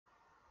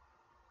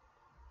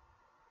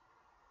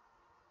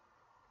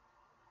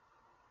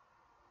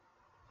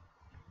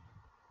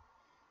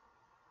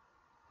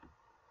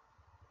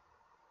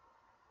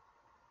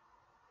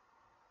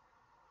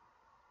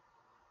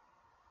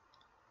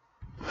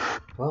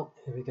Well,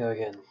 here we go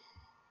again.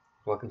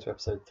 Welcome to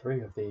episode 3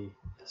 of the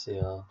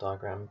SER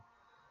diagram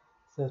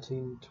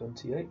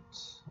 1328,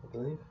 I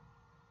believe.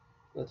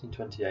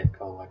 1328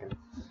 Coal Wagon.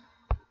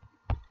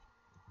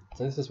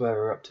 So this is where we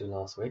were up to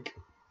last week.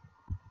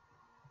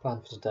 The plan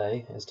for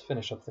today is to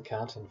finish off the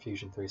CAD in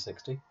Fusion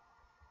 360,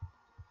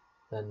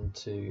 then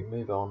to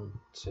move on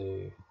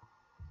to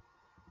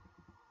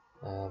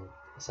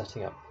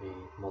setting up the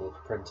model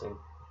for printing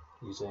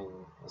using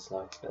a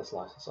bit of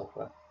slicer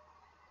software.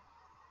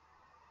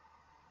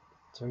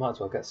 So we might as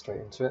well get straight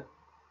into it.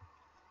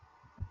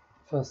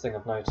 First thing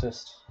I've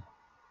noticed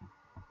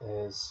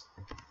is...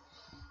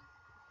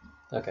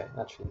 Okay,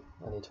 actually,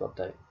 I need to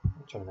update.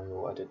 I'm trying to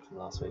remember what I did from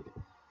last week.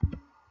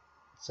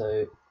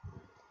 So,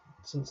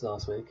 since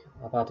last week,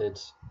 I've added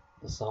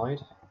the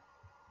side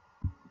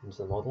into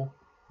the model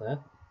there,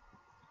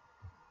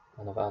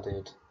 and I've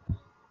added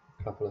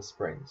a couple of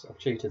springs. I've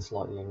cheated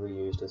slightly and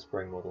reused a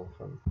spring model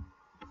from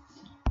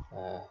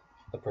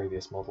the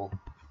previous model,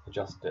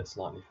 adjusted it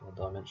slightly for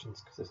the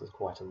dimensions because this is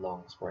quite a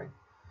long spring.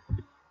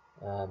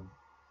 But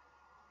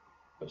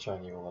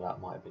showing you all of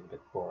that might have been a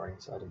bit boring,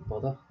 so I didn't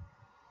bother.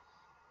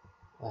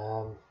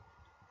 And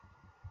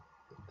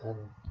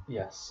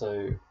yes,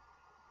 so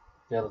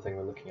the other thing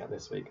we're looking at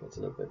this week that's a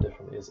little bit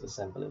different is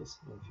assemblies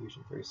in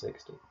Fusion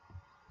 360.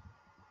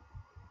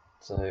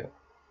 So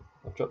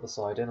I've dropped the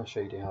side in, I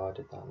showed you how I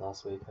did that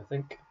last week, I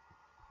think.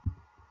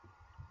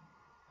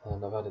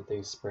 And I've added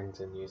these springs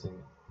in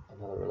using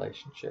another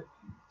relationship.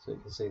 So you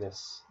can see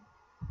this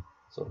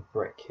sort of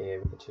brick here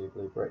with the two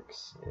blue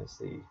bricks is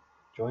the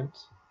joint.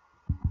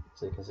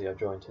 So you can see I've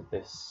jointed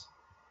this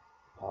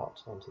part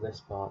onto this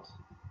part,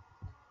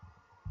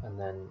 and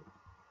then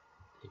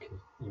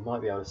you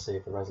might be able to see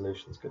if the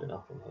resolution is good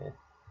enough in here.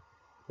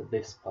 But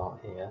this part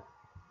here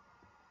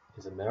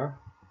is a mirror.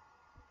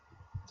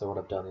 So what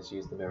I've done is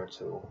use the mirror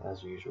tool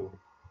as usual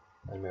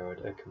and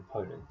mirrored a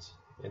component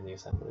in the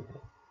assembly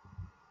here.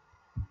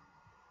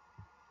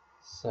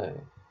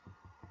 So,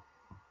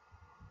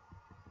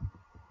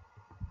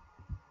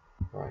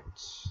 right.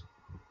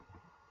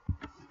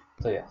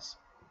 So yes,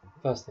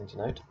 first thing to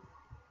note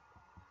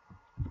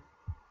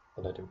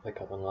that I didn't pick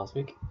up on last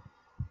week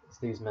is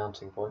these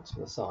mounting points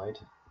for the side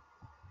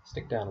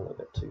stick down a little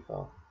bit too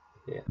far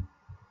here.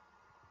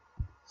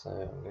 So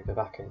I'm going to go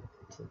back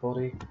into the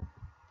body.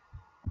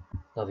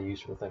 Another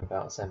useful thing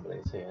about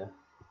assemblies here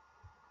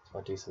is if I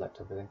deselect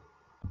everything,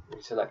 if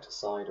you select a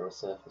side or a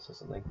surface or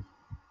something,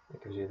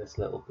 it gives you this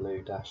little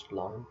blue dashed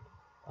line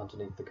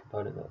underneath the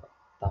component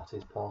that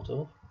is part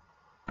of.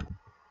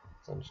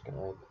 So I'm just going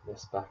to open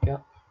this back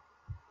up.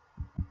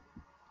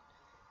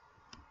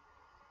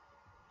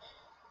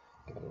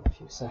 Give it a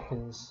few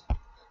seconds.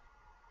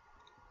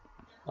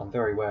 I'm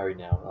very wary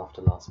now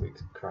after last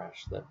week's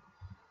crash that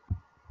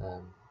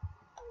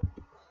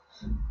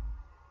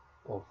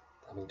of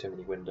having too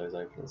many windows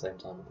open at the same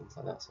time and things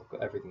like that, so I've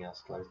got everything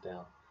else closed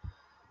down.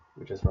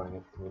 We're just running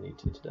everything we need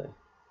to today.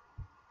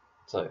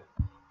 So,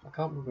 I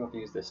can't remember if I've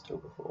used this tool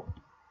before,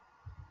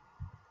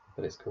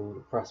 but it's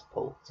called press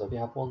pull. So if you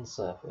have one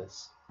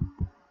surface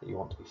that you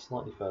want to be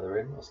slightly further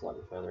in or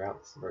slightly further out,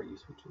 it's a very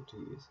useful tool to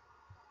use.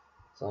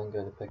 So I'm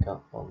going to pick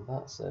up on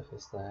that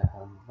surface there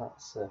and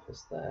that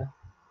surface there,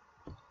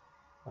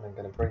 and I'm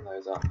going to bring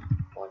those up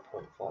by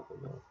 0.5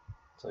 mm.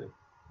 So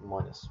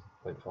minus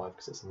 0.5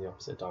 because it's in the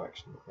opposite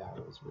direction that the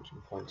arrow was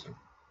originally pointing.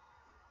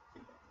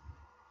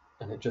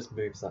 And it just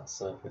moves that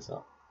surface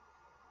up.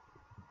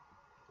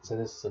 So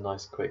this is a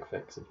nice quick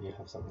fix if you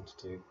have something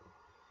to do,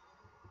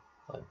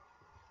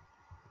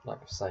 like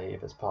say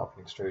if it's part of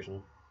an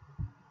extrusion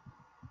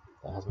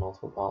that has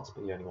multiple parts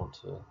but you only want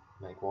to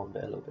make one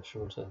bit a little bit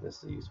shorter, this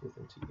is a useful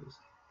thing to use.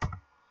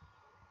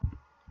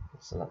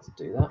 So let's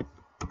do that.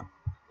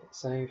 Hit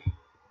save.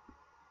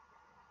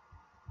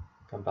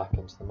 Come back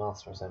into the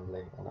master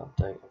assembly and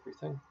update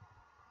everything.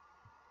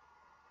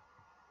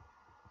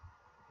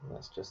 And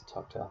let's just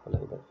tuck it up a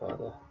little bit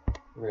further.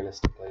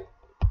 Realistically,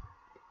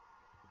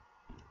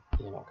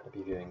 you're not going to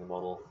be viewing the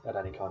model at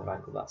any kind of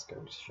angle that's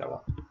going to show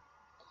up.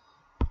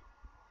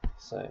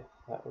 So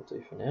that will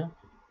do for now.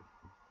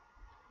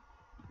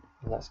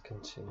 Let's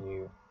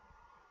continue.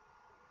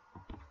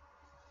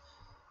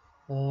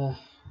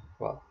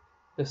 Well,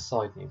 this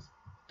side needs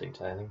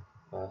detailing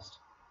first,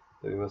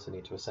 but we also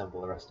need to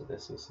assemble the rest of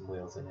this with some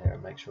wheels in here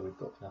and make sure we've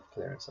got enough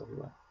clearance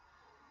everywhere.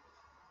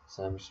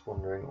 So I'm just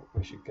wondering what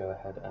we should go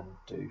ahead and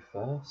do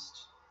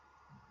first.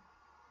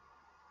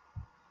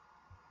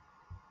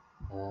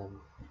 I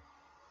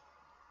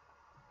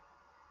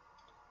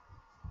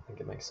think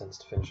it makes sense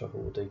to finish off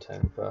all the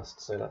detailing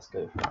first, so let's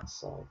go for that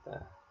side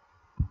there.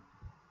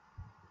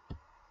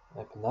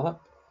 Open that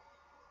up,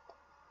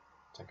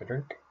 take a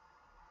drink.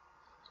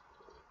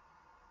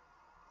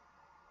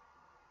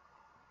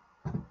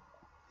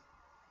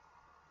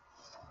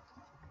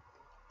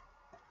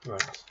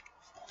 Right, let's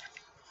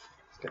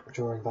get the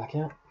drawing back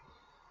out.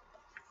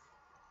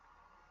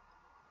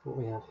 What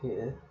we have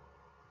here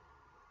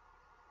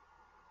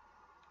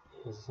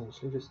is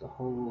essentially just a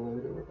whole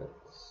load of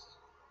rivets.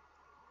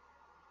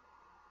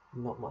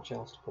 Not much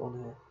else to put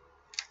on here.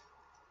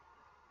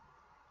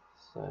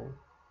 So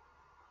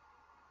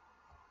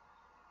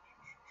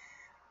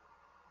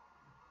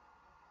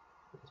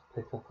let's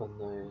pick up on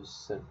those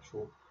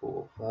central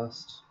 4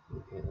 first,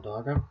 looking at the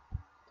diagram.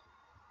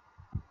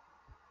 So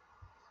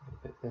I'm going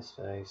to pick this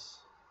face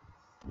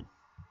and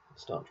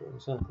start drawing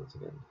circles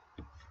again.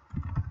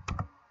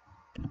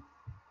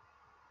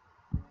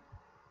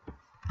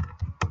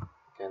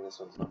 Again, this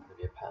one's not going to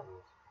be a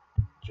pattern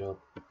job,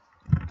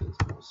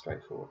 it's more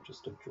straightforward,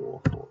 just to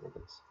draw 4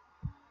 rivets.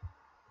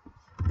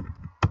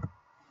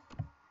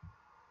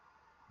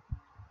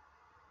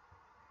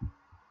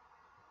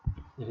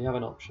 If you have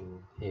an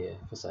option here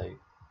for, say,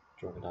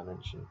 drawing a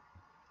dimension,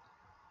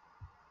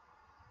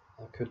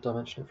 I could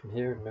dimension it from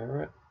here and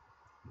mirror it,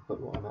 but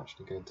what I'm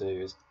actually going to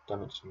do is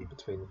dimension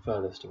between the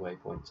furthest away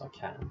points I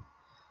can,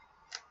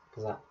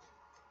 because that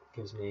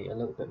gives me a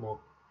little bit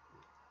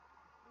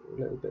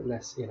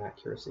less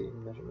inaccuracy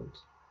in measurement.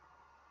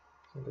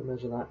 So I'm going to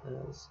measure that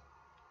as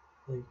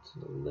 8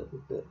 and a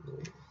little bit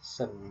more,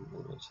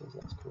 7mm, let's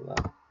call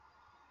that.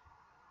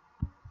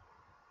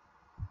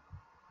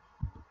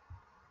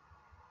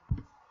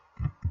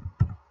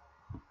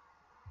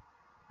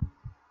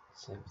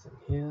 Same thing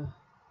here.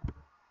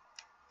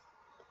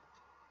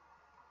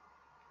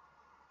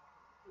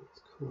 Let's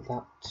call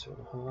that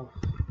 2.5.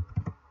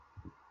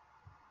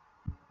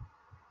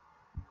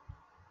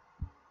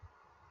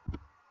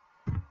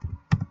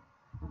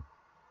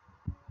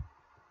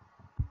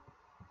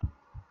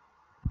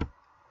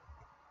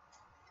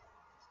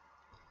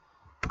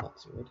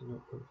 That's already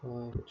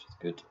 0.5, which is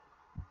good.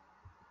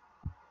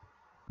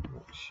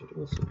 That should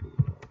also be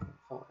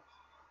 0.5,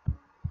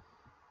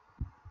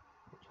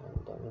 which I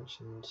haven't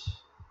dimensioned.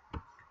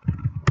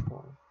 5.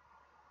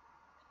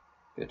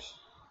 Good.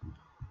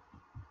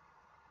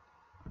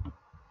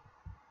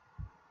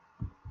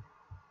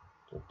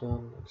 Job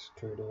done.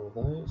 Extrude all of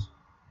those.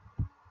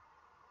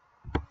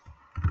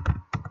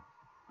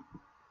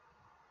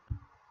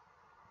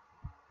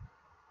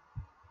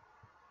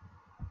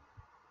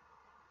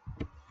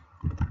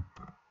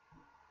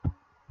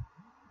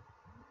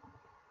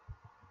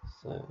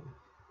 So,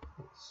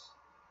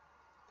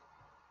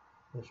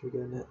 where should we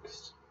go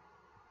next?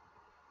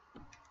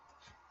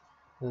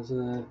 There's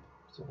a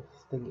sort of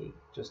thingy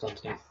just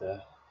underneath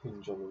the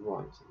hinge on the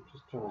right. I'm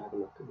just trying to have a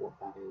look at what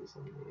that is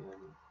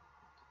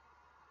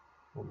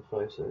on the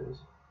photos.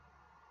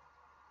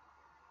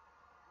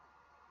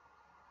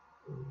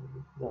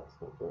 That's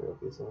not very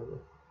obvious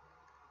either.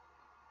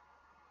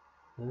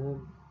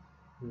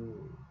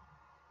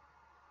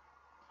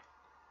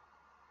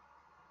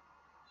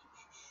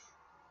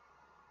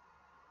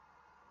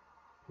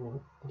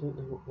 Well, I don't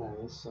know what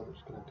that is, so I'm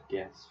just going to have to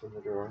guess from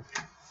the drawing.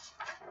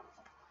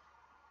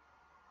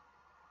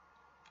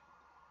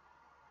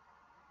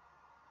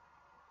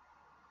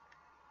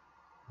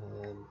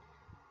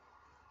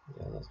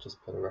 Yeah, let's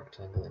just put a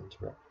rectangle in to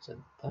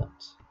represent that.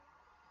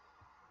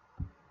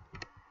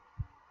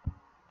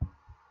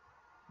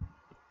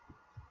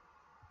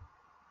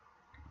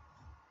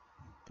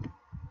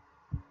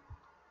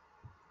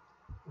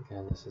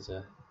 Again, this is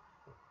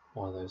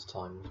one of those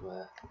times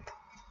where,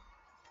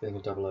 being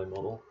a 00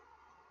 model,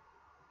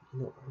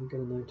 you're not really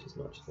going to notice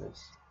much of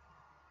this,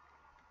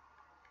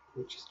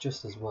 which is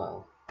just as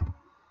well,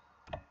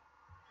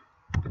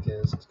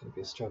 because it's going to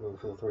be a struggle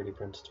for the 3D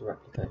printer to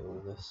replicate all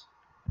of this.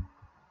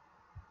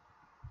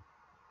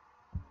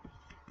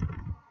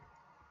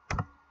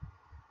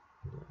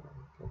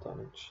 I'll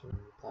dimension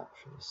that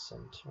from the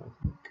centre, I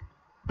think.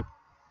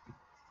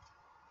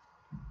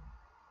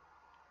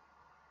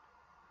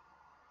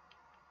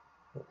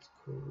 Let's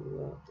call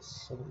that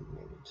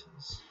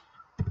 7mm.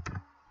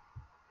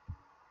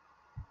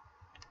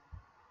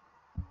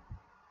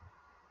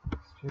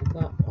 Extrude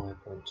that 5.25.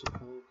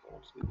 I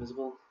want to be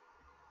visible.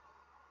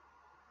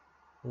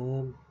 A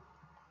little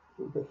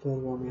bit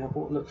further on, we have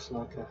what looks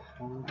like a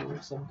handle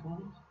of some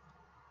kind.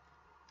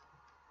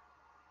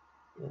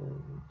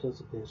 Does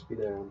appear to be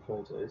there on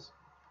photos.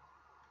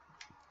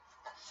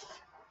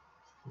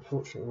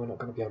 Unfortunately, we're not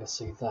going to be able to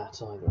see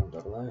that either on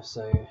 00,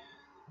 so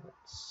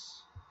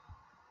let's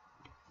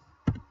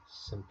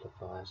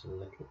simplify it a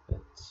little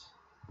bit.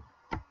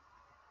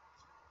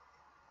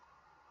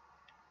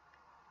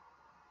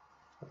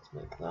 Let's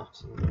make that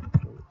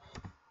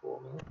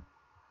 0.4mm.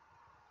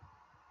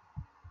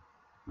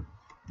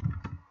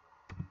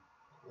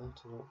 That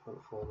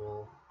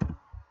 0.4mm.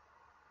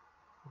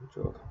 I'll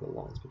draw a couple of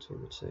lines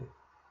between the two.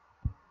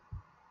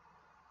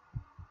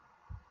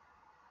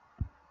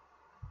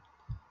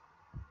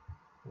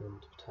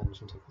 And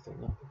tangent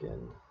everything up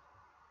again.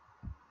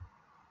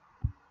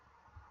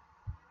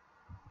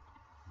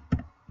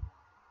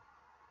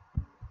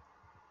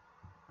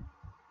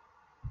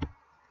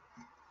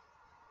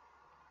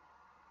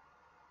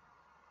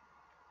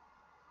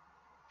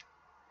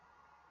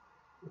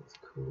 Let's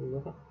call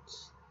that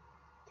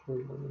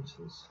 3mm.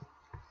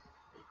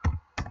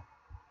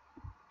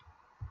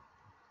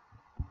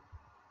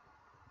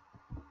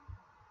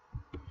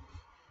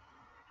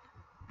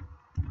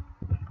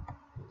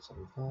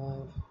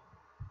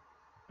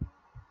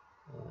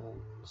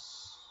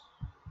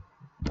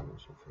 And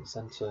dimension from the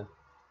centre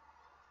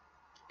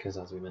because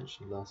as we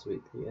mentioned last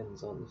week, the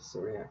ends aren't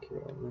necessarily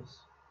accurate on this.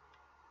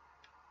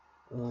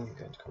 I'm going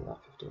to call that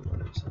 15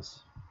 millimeters.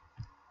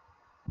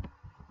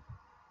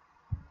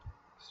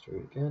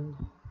 Extrude again.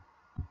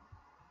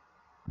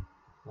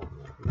 That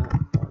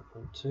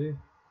 5.2.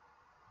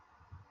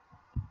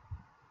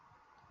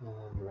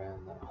 And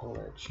around that whole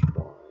edge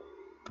by,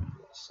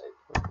 let's say,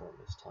 0.1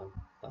 this time.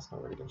 That's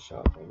not really going to show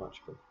up very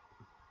much, but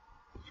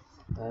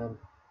what am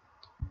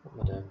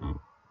I doing?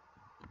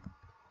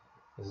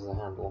 This is a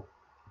handle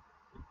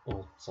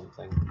or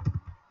something.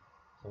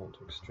 I want to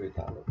extrude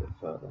that a little bit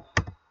further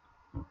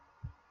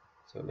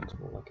so it looks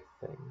more like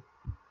a thing.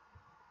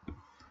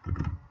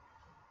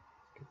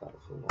 Give that a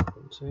full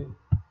 1.2.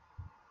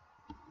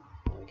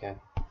 Okay,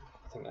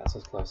 I think that's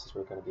as close as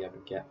we're going to be able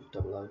to get with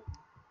 00.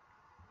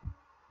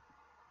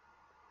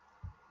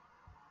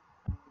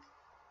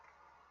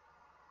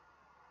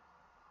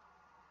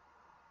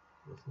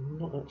 There's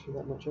not actually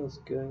that much else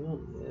going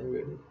on here,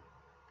 really.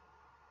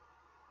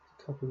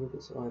 A couple of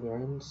bits at either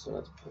end, so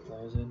let's put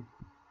those in.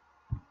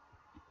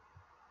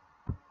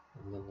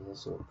 And then there's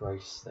a sort of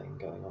brace thing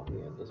going on at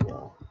the end as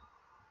well.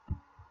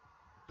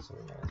 So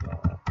we may as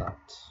well add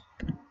that.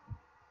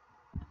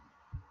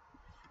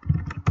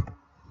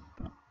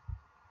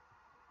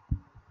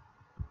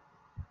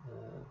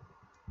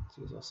 Let's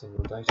use our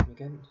single datum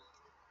again.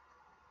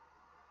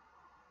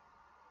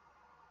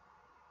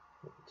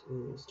 That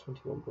is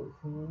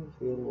 21.5,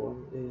 the other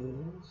one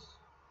is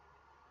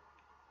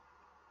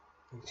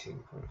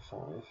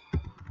 18.5.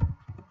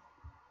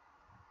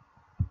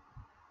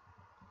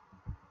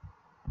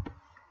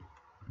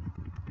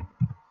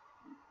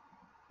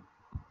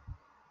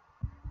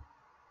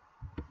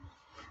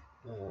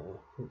 Uh,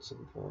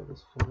 0.75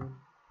 is fine.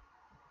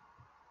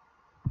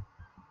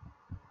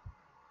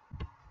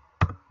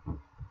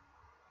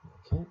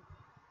 Okay.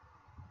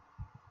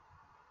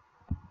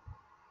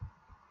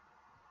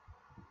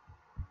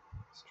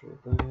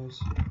 Extrude those,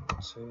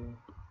 2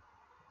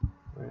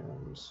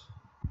 rounds,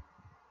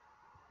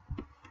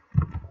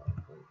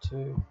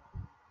 5.2,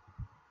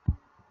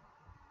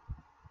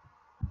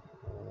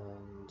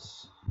 and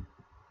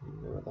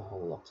mirror the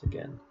whole lot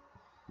again.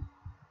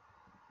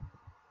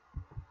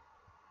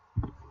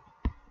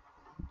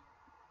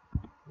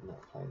 In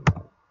that plane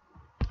there.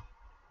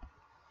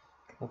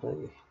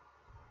 Lovely.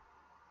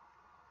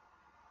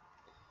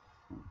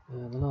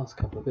 And the last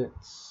couple of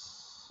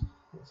bits,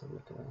 let's have a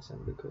look at that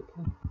assembly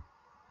quickly.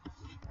 I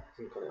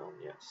haven't got it on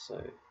yet,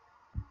 so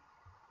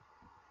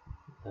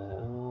there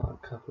are a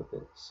couple of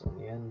bits on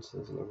the end, so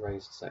there's a little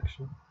raised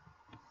section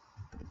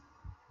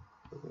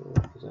that will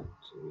represent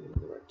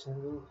the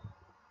rectangle.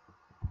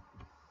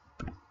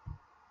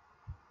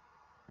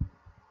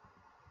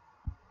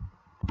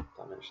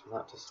 Dimension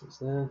that distance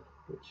there,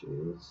 which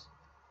is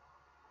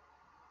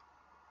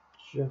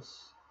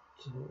just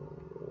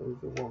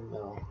over 1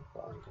 mil,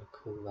 but I'm going to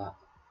call that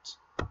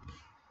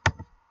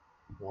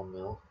 1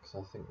 mil because I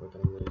think we're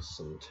going to lose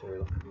some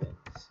material at the end,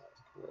 so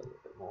let's call it a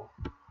little bit more.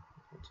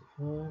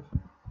 0.25.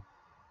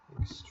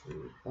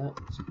 Extrude that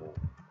by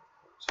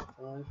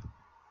 0.25.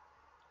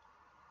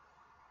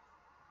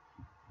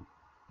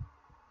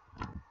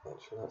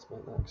 Actually, let's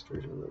make that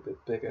extrusion a little bit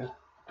bigger.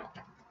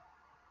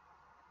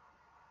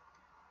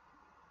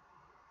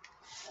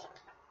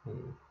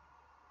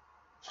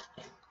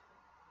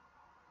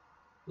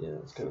 Yeah,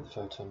 let's go with the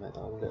photo and make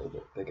that a little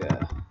bit bigger.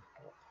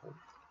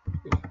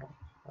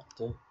 That'll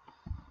do.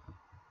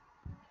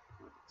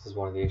 This is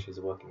one of the issues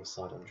of working with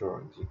side-on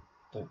drawings. You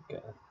don't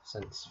get a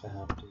sense for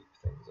how deep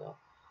things are.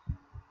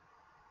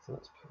 So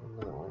let's put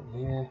another one in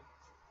here.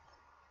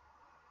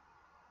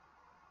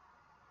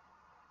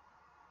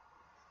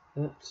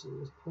 That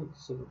is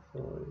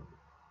 0.75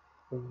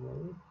 by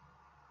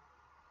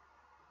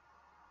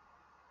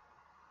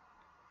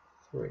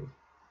 3.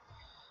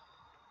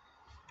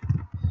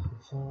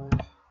 5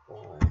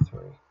 by 3.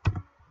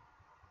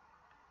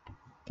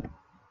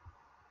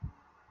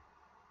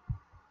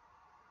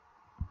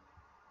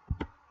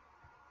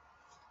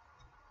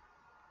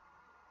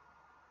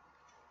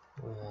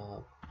 We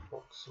are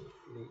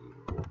approximately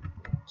 1.25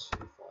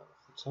 off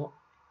the top.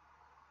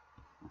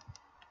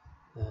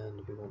 And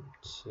we want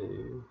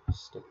to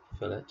stick a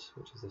fillet,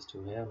 which is this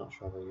tool here. I'm not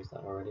sure if I used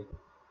that already.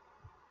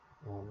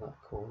 On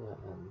that corner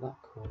and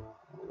that corner,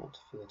 and we want to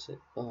fillet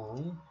it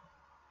by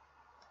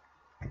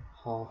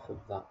half of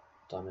that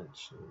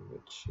dimension,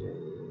 which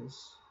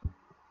is,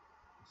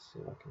 let's see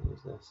if I can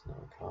use this. No,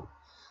 I can't.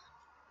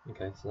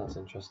 Okay, so that's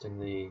interesting.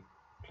 The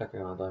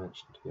clicking on a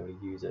dimension to be able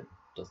to use it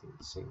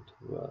doesn't seem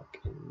to work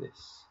in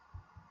this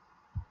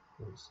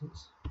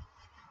instance.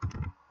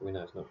 We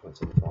know it's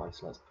 0.75,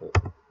 so let's put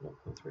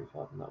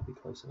 0.35 and that'll be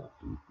close enough.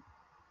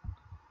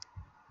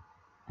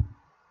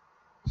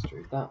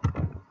 Extrude that by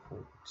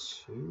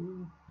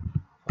 0.25.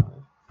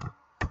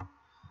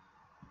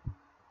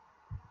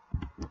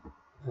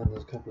 And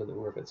there's a couple of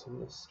little rivets on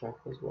this strap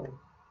as well.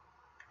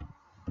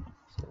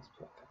 So let's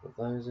put a couple of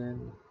those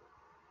in.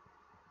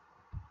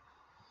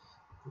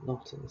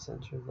 Not in the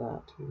centre of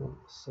that, we want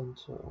the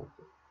centre of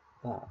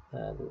that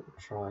there, the little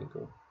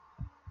triangle.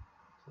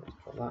 So let's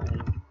put that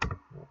in,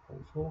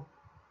 0.4.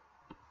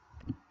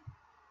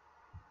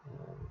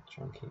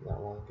 Try and keep that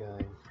line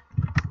going.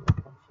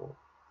 0.4.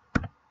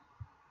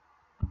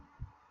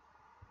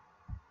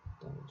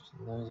 Then just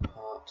nose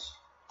apart.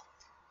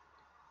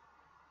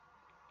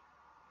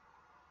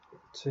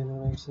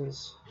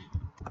 2mm.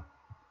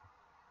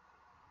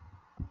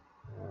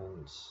 And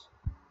let's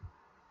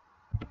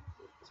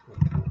make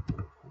that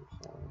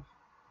 0.5.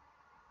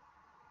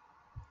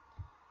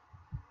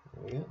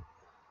 There we go.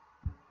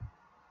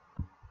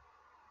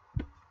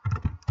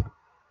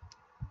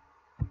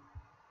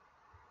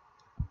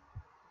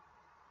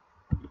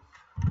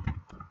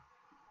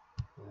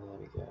 There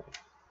we go.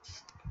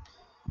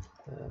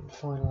 And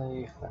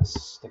finally, let's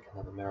stick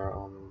another mirror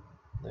on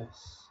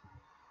this.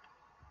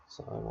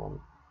 So I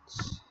want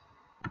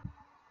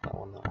that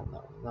one, that one,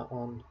 that one, that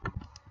one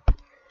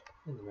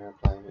in the mirror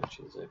plane, which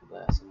is over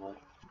there somewhere.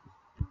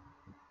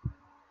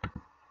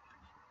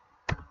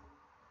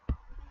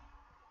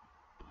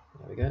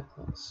 There we go,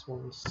 that's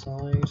one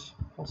side,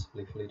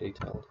 possibly fully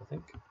detailed, I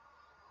think.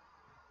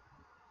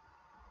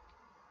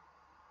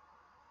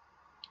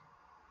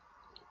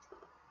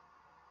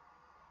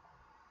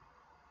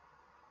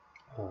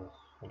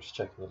 I'm just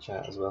checking the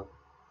chat as well.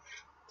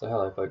 So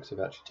hello folks who've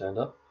actually turned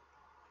up.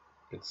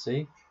 Good to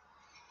see.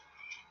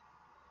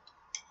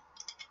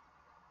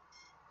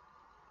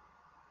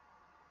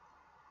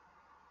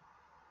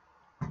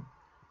 I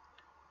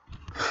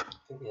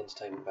think the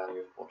entertainment value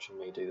of watching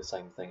me do the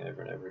same thing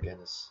over and over again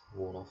has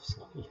worn off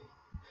slightly.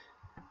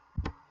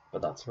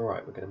 But that's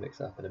alright, we're going to mix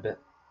it up in a bit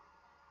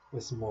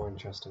with some more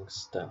interesting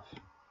stuff.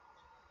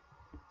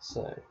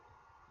 So,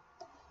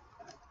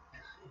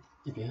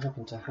 if you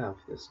happen to have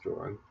this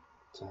drawing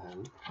to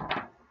hand,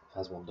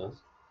 as one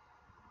does,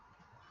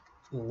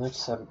 you'll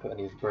notice I haven't put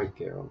any of the brake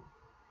gear on.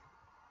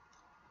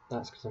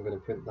 That's because I'm going to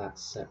print that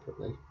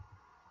separately.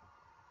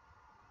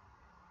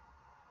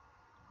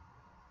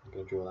 I'm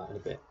going to draw that in a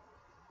bit.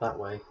 That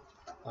way,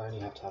 I only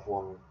have to have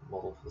one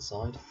model for the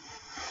side.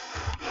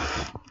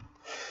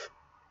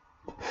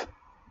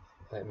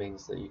 And it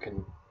means that you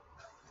can...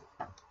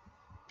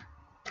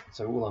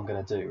 So all I'm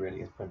going to do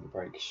really is print the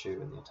brake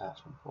shoe and the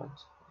attachment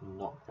point, and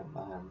not print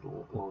the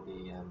handle or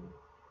the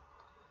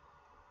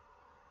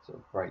sort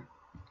of brake,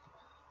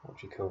 what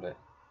do you call it?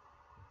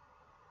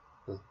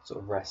 The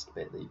sort of rest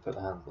bit that you put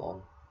the handle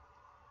on,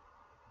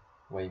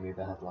 where you move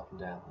the handle up and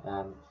down.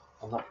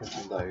 I'm not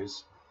printing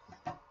those,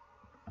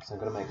 so I'm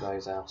going to make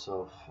those out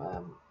of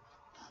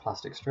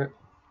plastic strip,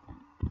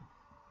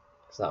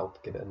 because that will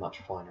give it a much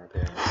finer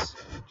appearance.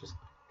 You just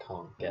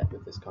can't get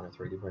with this kind of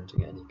 3D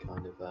printing any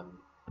kind of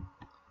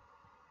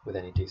with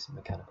any decent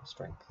mechanical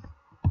strength.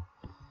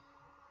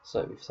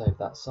 So we've saved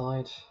that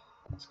side.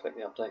 Let's click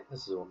the update.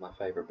 This is all my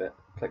favourite bit.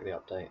 Click the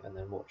update and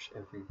then watch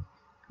every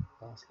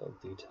last little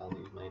detail that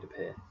you've made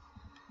appear.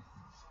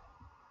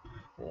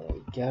 There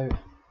we go.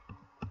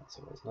 That's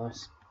always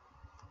nice.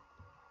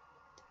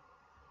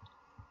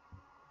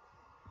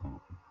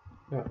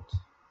 Right.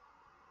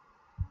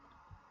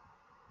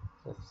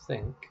 So I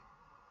think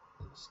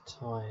it's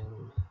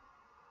time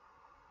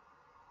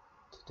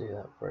to do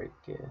that brake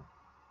gear.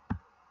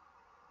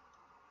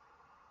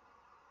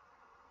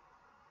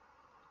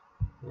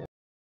 Yeah.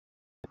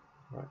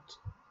 Right.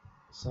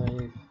 Save.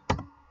 In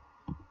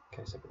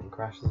case everything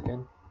crashes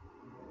again.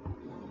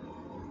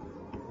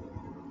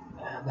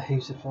 And the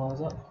heater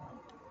fires up.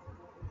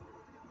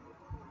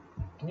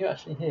 Can you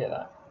actually hear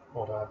that?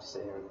 Or do I have to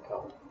sit here in the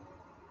cold?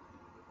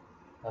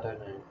 I don't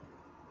know.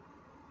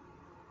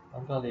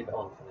 I'm going to leave it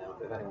on for now,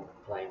 but if anyone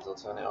complains I'll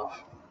turn it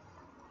off.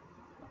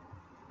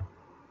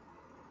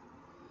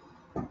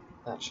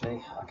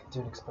 Actually, I can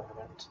do an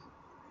experiment.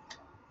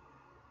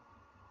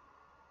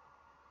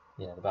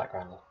 Yeah, the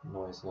background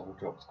noise level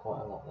drops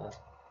quite a lot there.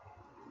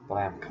 But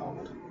I am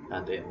cold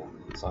and ill,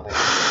 so I think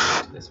I'm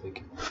going to this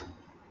week.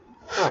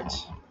 Right.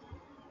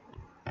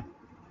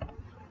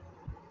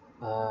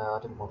 I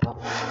didn't want that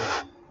menu.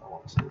 I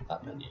wanted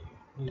that menu.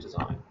 New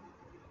design.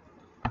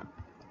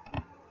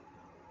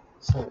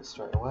 Save it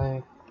straight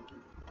away.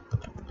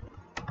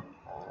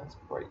 Let's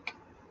break.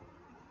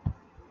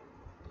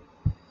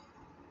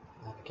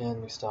 And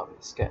again, we start with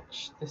the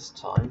sketch. This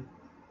time,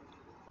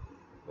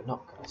 we're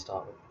not going to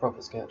start with a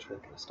proper sketch, we're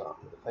going to start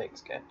with a fake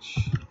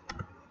sketch.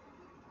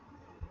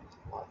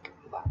 Like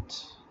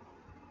that.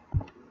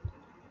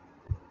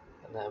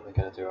 And then we're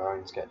going to do our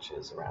own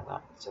sketches around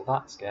that. So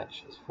that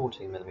sketch is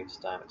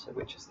 14mm diameter,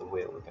 which is the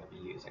wheel we're going to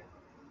be using.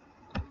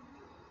 And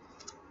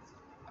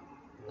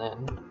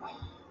then we can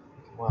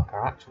work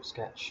our actual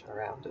sketch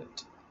around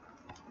it.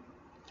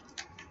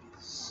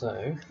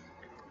 So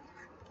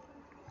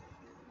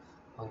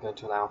I'm going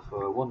to allow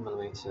for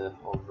 1mm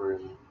of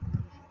room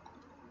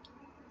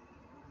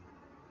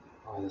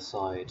either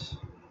side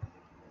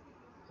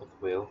of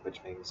the wheel,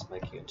 which means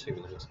making it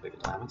 2mm bigger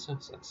diameter,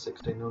 so that's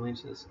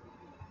 16mm.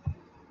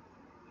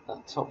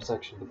 That top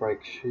section of the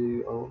brake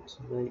shoe I want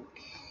to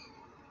make,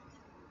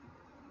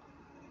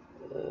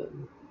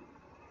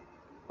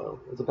 well,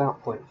 it's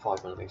about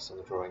 0.5mm on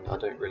the drawing. I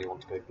don't really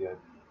want to go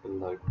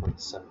below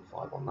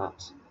 0.75 on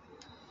that,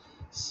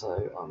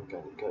 so I'm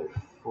going to go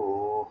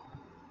for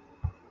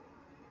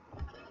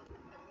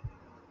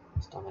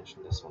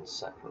dimension this one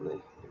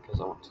separately because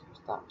I want to use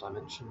that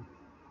dimension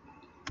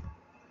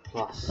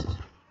plus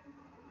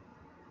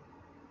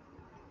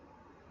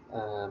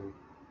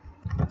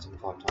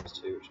 5 times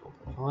 2, which is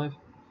 1.5.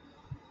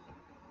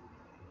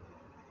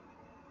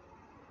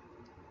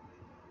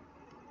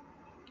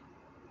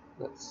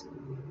 Let's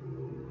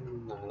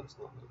not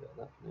leave it at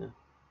that for now.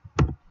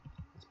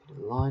 Let's put a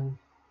line,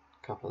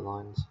 a couple of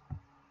lines.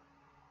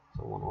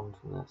 So one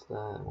from there to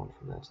there, and one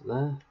from there to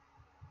there.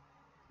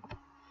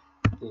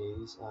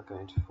 These are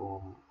going to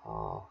form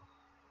our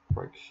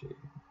brake shoe.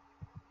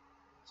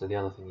 So the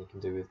other thing you can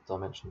do with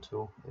dimension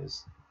tool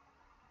is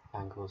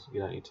angles.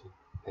 You don't need to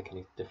pick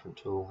any different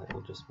tool, it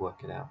will just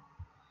work it out.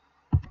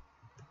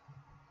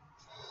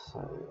 So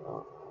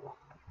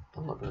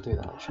I'm not going to do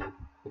that actually,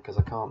 because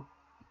I don't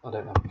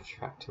have a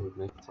protractor with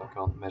me, so I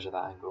can't measure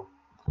that angle.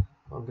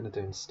 What I'm going to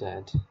do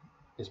instead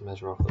is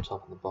measure off the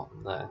top and the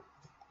bottom there,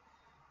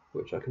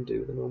 which I can do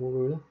with a normal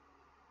ruler,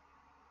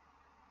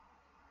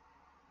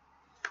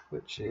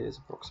 which is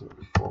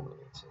approximately 4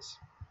 millimeters.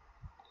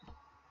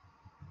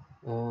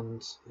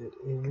 And it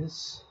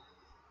is,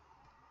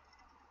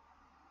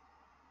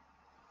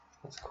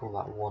 let's call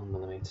that 1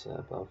 millimeter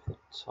above the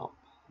top.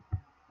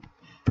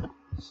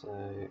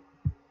 So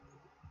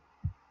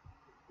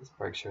this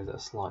brake shows at a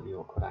slightly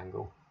awkward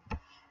angle.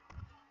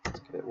 Let's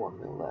give it 1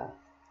 mil there,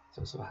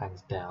 so it sort of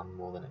hangs down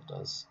more than it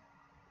does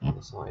on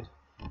the side.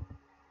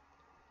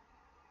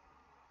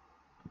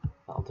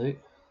 That'll do.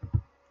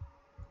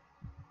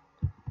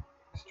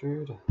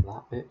 Extrude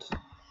that bit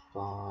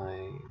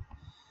by,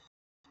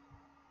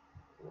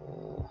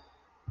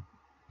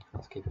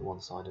 let's keep it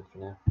one-sided for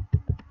now.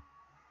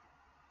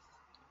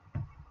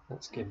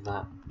 Let's give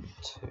that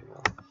 2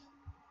 mil,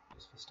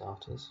 just for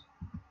starters.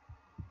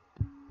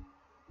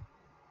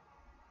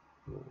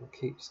 We'll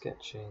keep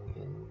sketching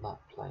in that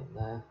plane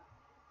there.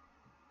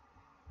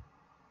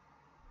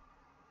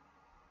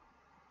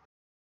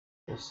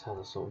 This has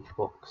a sort of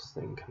box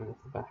thing coming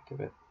off the back of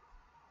it,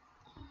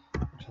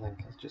 which I think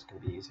is just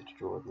going to be easier to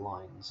draw with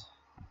lines.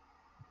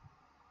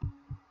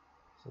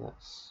 So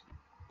let's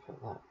put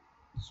that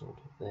sort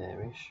of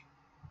there-ish.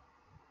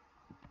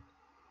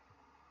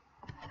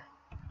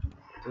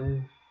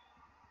 Do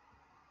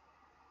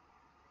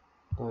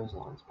those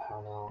lines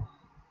parallel.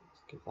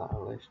 Let's give that a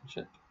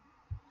relationship.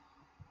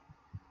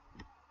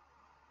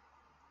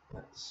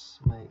 Let's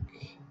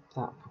make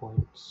that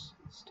point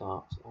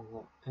start on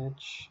that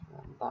edge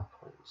and that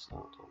point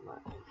start on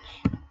that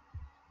edge.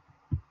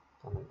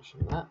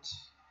 Dimension that,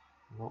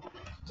 not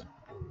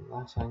in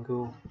that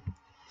angle,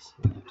 so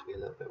you have to be a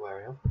little bit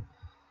wary of,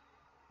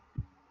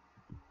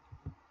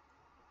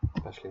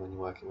 especially when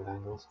you're working with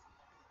angles.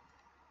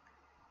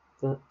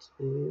 That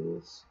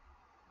is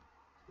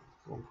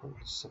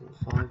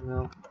 1.75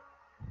 mil.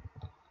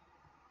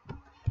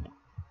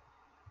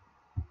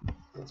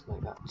 Let's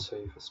make that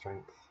 2 for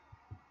strength.